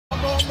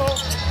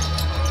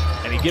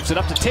gives it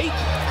up to Tate.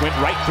 Went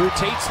right through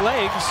Tate's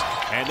legs.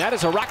 And that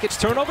is a Rockets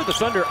turnover. The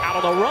Thunder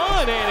out on the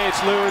run, and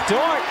it's Lu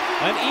Dort.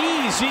 An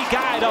easy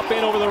guide up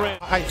and over the rim.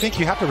 I think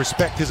you have to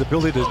respect his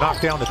ability to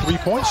knock down the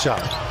three-point shot.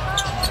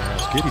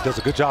 Giddey does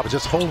a good job of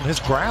just holding his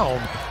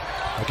ground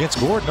against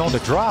Gordon on the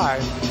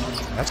drive.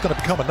 That's going to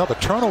become another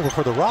turnover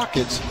for the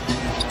Rockets.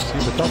 See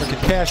if the Thunder can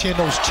cash in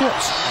those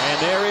chips. And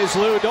there is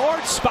Lu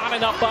Dort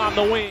spotting up on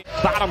the wing.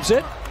 Bottoms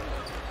it.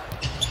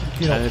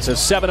 And it's a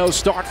 7-0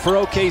 start for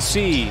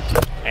OKC.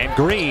 And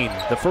Green,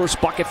 the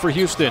first bucket for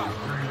Houston.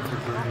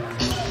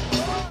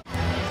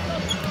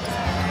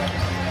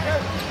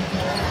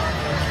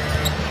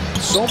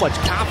 So much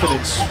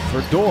confidence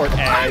for Dort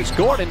as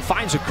Gordon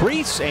finds a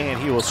crease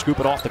and he will scoop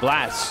it off the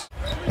glass.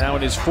 Now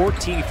in his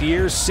 14th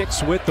year,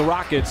 6 with the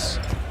Rockets.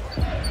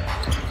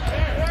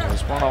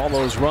 He's won all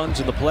those runs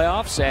in the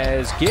playoffs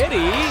as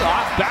Giddey,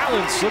 off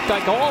balance, looked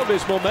like all of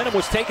his momentum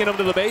was taking him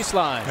to the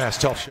baseline. That's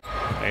tough.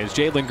 As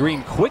Jalen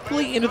Green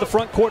quickly into the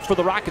front court for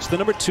the Rockets, the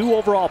number 2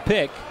 overall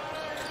pick.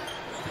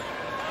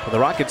 The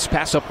Rockets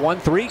pass up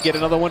 1-3, get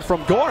another one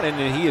from Gordon,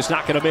 and he is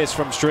not going to miss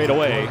from straight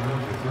away.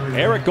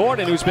 Eric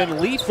Gordon, who's been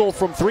lethal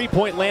from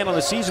three-point land on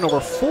the season, over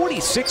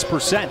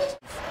 46%.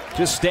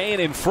 Just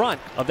staying in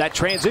front of that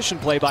transition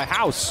play by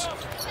House.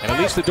 And at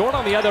least the Dort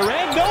on the other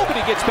end. Nobody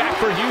gets back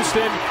for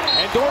Houston.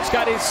 And Dort's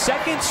got his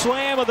second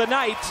slam of the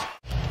night.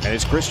 And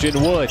it's Christian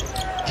Wood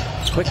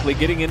quickly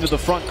getting into the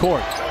front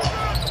court.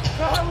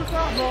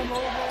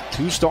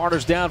 2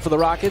 starters down for the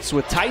Rockets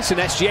with Tyson.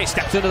 SGA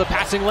steps into the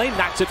passing lane,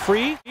 knocks it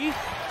free.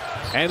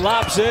 And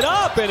lobs it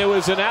up, and it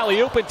was an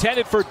alley-oop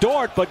intended for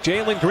Dort, but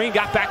Jalen Green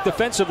got back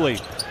defensively.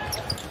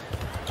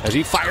 As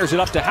he fires it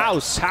up to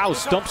House.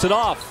 House dumps it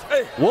off.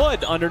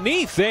 Wood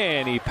underneath,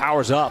 and he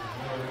powers up.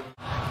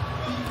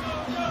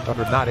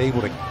 Thunder not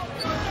able to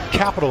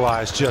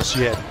capitalize just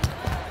yet.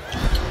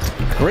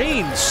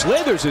 Green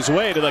slithers his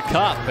way to the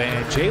cup,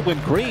 and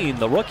Jalen Green,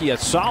 the rookie, a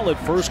solid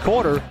first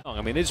quarter. I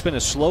mean, it's been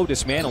a slow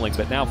dismantling,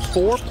 but now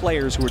 4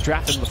 players who were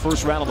drafted in the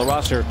first round on the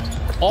roster,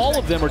 all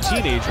of them are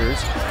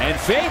teenagers, and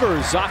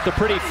Favors off the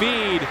pretty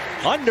feed,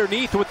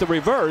 underneath with the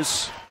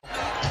reverse.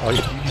 Oh,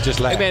 you just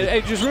laughed. Hey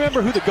man, just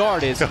remember who the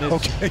guard is.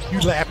 Okay, you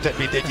laughed at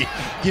me, did you?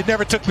 You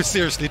never took me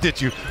seriously, did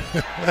you?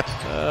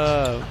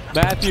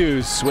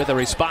 Matthews with a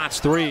response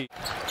 3.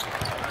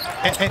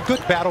 And good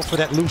battle for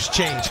that loose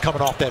change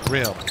coming off that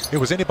rim. It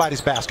was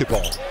anybody's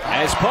basketball.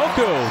 As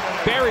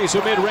Poku buries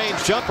a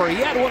mid-range jumper. He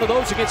had one of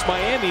those against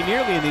Miami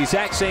nearly in the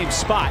exact same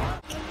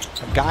spot.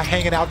 A guy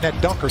hanging out in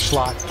that dunker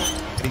slot,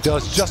 and he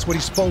does just what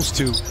he's supposed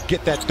to,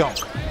 get that dunk.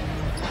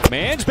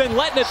 Man's been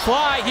letting it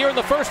fly here in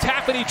the first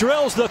half, and he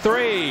drills the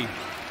 3.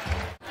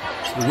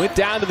 He went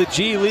down to the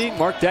G League.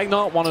 Mark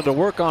Daigneault wanted to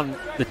work on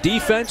the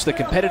defense, the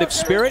competitive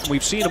spirit, and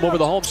we've seen him over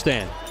the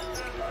homestand.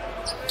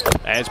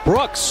 As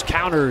Brooks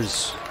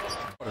counters.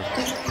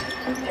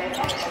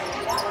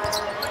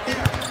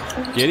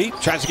 Giddey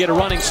tries to get a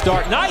running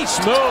start. Nice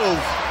move.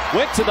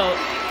 Went to the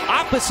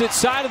opposite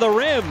side of the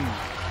rim.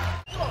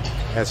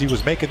 As he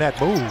was making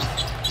that move.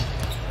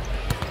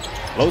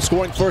 Low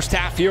scoring first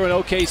half here in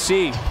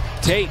OKC.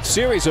 Tate,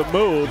 series of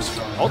moves.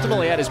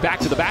 Ultimately had his back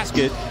to the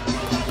basket.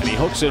 And he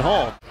hooks it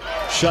home.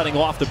 Shutting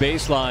off the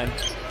baseline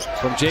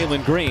from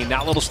Jalen Green.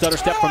 Now a little stutter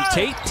step from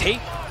Tate.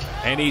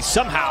 And he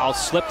somehow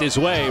slipped his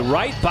way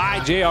right by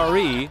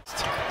JRE.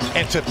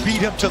 And to beat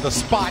him to the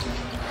spot,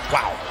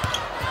 wow.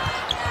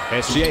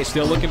 SGA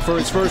still looking for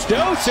his first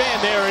dose,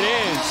 and there it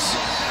is.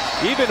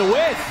 Even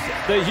with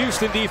the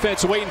Houston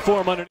defense waiting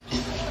for him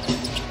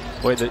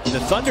underneath. Boy, the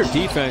Thunder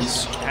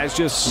defense has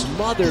just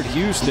smothered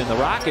Houston. The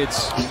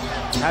Rockets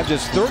have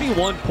just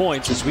 31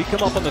 points as we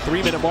come up on the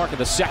 3-minute mark of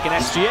the second.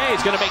 SGA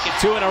is going to make it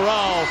 2 in a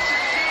row.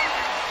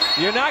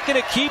 You're not going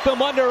to keep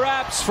him under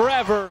wraps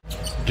forever.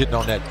 Getting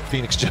on that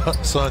Phoenix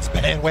Suns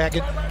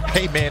bandwagon.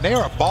 Hey, man, they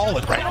are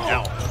balling right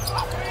now.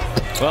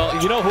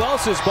 Well, you know who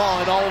else is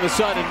balling all of a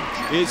sudden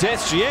is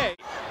SGA.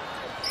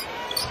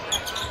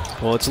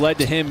 Well, it's led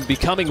to him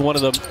becoming one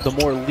of the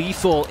more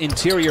lethal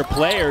interior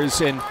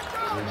players. And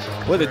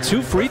with the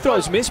 2 free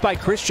throws missed by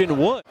Christian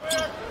Wood.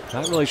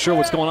 Not really sure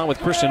what's going on with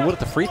Christian Wood at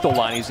the free throw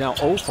line. He's now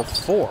 0 for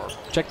 4.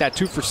 Check that,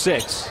 2 for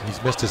 6.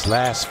 He's missed his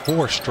last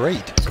 4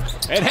 straight.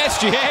 And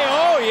SGA,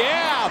 oh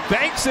yeah,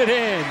 banks it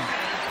in.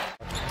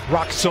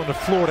 Rockets on the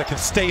floor that can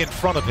stay in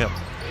front of him.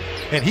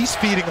 And he's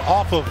feeding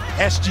off of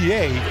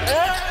SGA.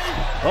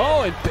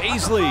 Oh, and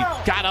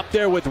Baisley got up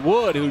there with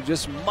Wood, who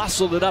just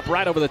muscled it up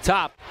right over the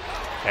top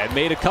and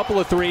made a couple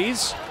of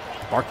threes.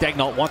 Mark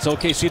Daigneault wants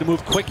OKC to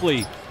move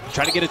quickly.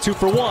 Try to get a 2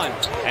 for 1.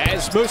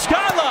 As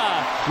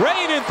Muscala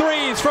raining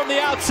threes from the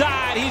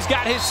outside. He's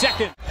got his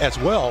second. As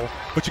well,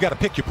 but you got to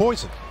pick your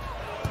poison.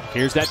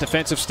 Here's that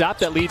defensive stop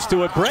that leads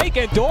to a break,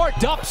 and Dort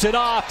dumps it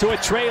off to a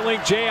trailing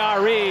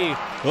JRE,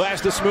 who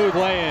has the smooth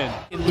lay-in.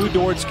 In Lu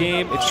Dort's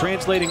game, it's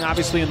translating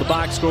obviously in the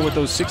box score with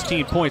those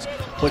 16 points,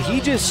 but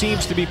he just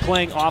seems to be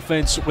playing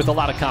offense with a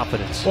lot of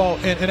confidence. Well,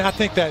 and I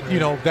think that,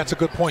 that's a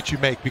good point you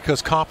make,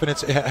 because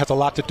confidence has a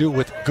lot to do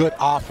with good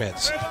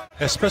offense,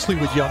 especially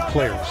with young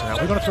players. Now,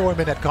 we're going to throw him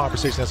in that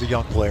conversation as a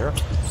young player.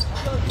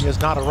 He has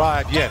not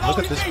arrived yet. Look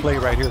at this play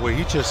right here where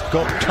he just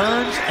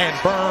turns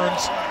and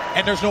burns,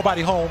 and there's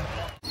nobody home.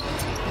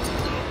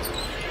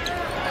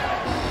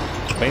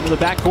 Into the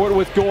backcourt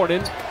with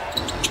Gordon.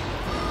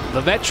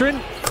 The veteran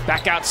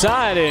back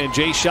outside, and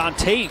Jae'Sean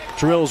Tate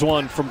drills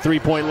one from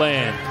three-point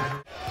land.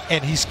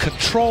 And he's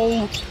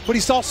controlled, but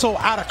he's also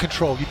out of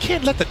control. You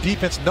can't let the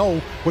defense know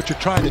what you're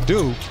trying to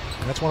do.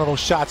 And that's one of those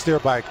shots there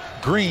by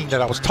Green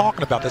that I was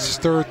talking about. That's his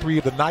third three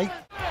of the night.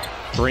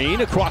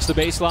 Green across the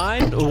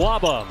baseline.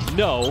 Uwaba,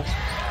 no.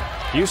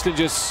 Houston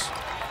just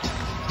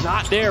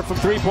not there from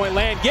three-point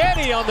land.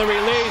 Giddey on the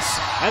release,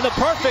 and the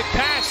perfect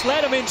pass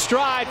led him in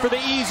stride for the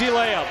easy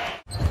layup.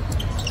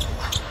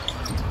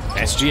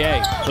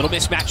 SGA, little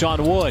mismatch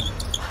on Wood.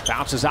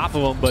 Bounces off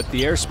of him, but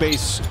the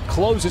airspace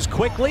closes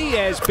quickly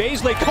as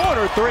Bazley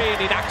corner three,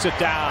 and he knocks it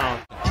down.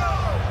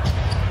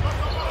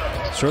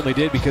 Certainly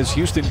did, because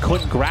Houston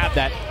couldn't grab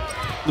that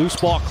loose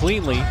ball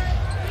cleanly.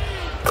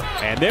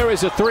 And there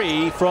is a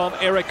three from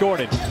Eric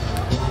Gordon.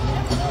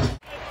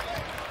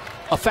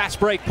 A fast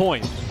break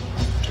point.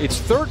 It's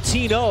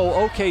 13-0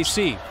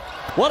 OKC.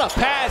 What a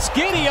pass.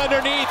 Giddey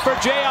underneath for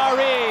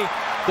JRE.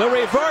 The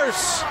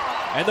reverse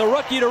and the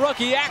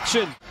rookie-to-rookie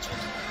action.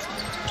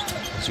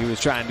 He was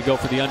trying to go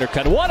for the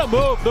undercut. What a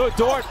move, Lou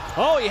Dort.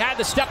 Oh, he had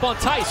to step on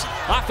Tice.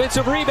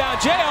 Offensive rebound.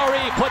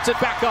 JRE puts it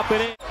back up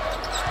and in.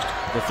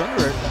 The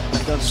Thunder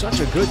have done such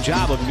a good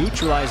job of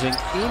neutralizing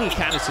any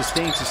kind of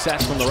sustained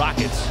success from the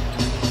Rockets.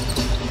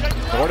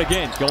 Dort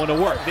again, going to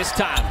work this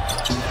time.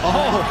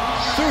 Oh,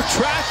 through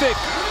traffic,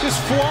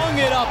 just flung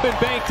it up and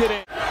banked it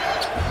in.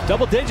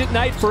 Double-digit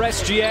night for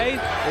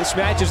SGA. This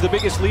match is the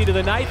biggest lead of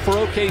the night for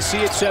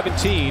OKC at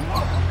 17.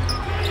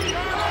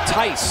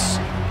 Tice,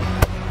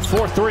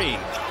 4-3.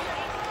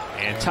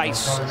 And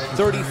Tice,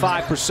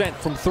 35%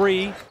 from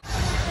three.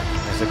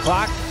 As the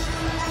clock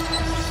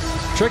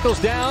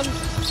trickles down,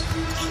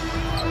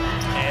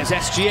 as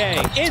SGA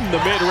in the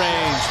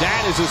mid-range.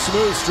 That is a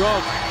smooth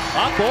stroke.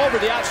 Up over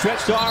the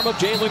outstretched arm of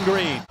Jalen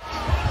Green.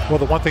 Well,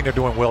 the one thing they're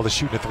doing well is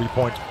shooting a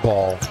three-point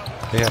ball.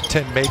 They have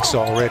 10 makes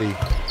already. And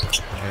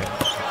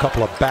a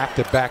couple of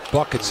back-to-back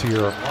buckets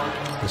here.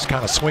 Just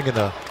kind of swinging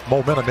the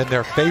momentum in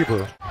their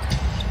favor.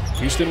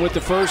 Houston with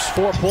the first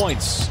 4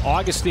 points.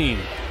 Augustine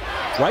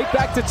right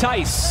back to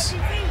Tice.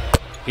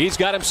 He's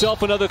got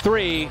himself another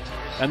three.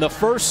 And the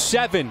first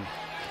 7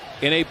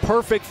 in a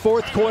perfect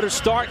fourth quarter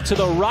start to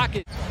the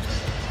Rockets.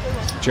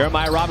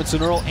 Jeremiah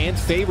Robinson-Earl and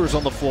Favors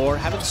on the floor.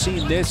 Haven't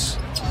seen this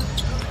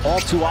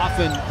all too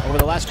often over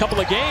the last couple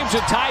of games.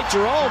 And Ty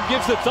Jerome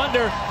gives the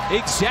Thunder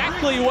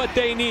exactly what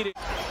they needed.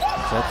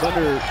 So that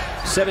Thunder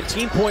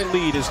 17-point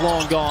lead is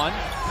long gone.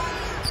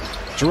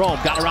 Jerome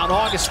got around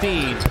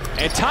Augustine.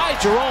 And Ty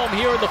Jerome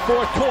here in the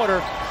fourth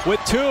quarter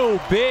with 2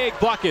 big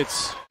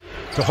buckets.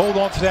 To hold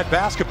on to that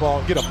basketball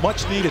and get a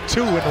much-needed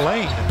 2 in the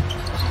lane.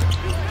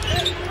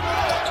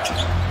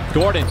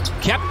 Gordon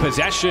kept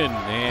possession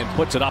and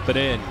puts it up and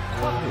in.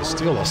 It's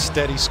still a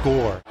steady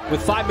score.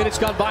 With 5 minutes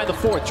gone by in the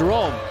fourth,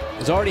 Jerome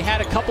has already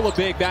had a couple of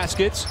big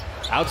baskets.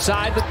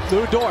 Outside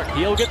Lou Dort,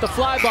 he'll get the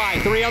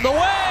flyby. 3 on the way,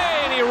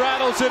 and he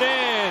rattles it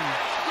in.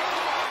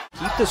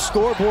 Keep the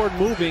scoreboard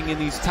moving in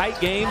these tight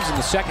games in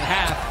the second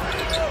half.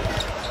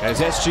 As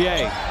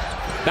SGA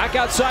back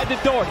outside to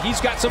Dort. He's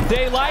got some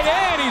daylight,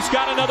 and he's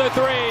got another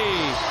 3.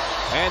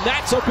 And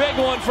that's a big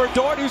one for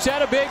Dort, who's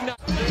had a big night.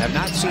 Have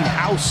not seen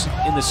House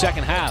in the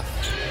second half.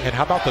 And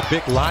how about the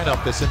big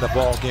lineup that's in the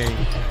ball game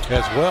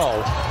as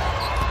well?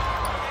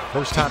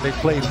 First time they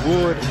played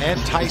Wood and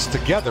Tice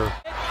together.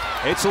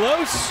 It's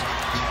loose,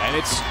 and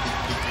it's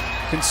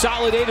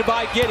consolidated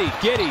by Giddey.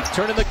 Giddey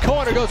turning the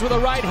corner, goes with a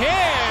right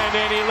hand,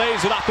 and he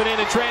lays it up and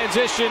in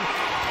transition.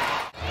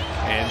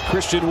 And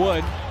Christian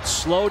Wood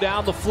slow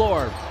down the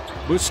floor.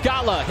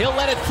 Muscala, he'll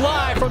let it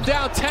fly from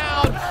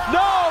downtown.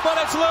 No, but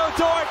it's Lou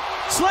Dort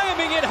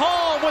slamming it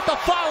home with the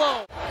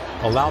follow.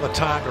 Allow the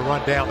time to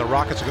run down. The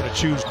Rockets are going to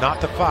choose not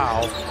to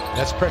foul.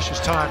 That's precious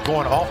time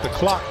going off the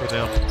clock for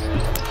them.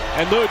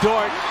 And Lou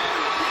Dort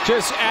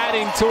just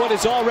adding to what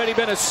has already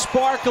been a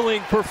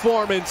sparkling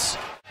performance.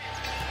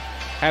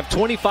 Have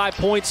 25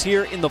 points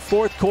here in the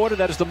fourth quarter.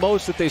 That is the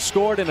most that they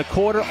scored in a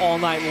quarter all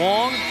night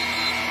long.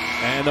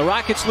 And the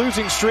Rockets'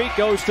 losing streak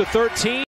goes to 13.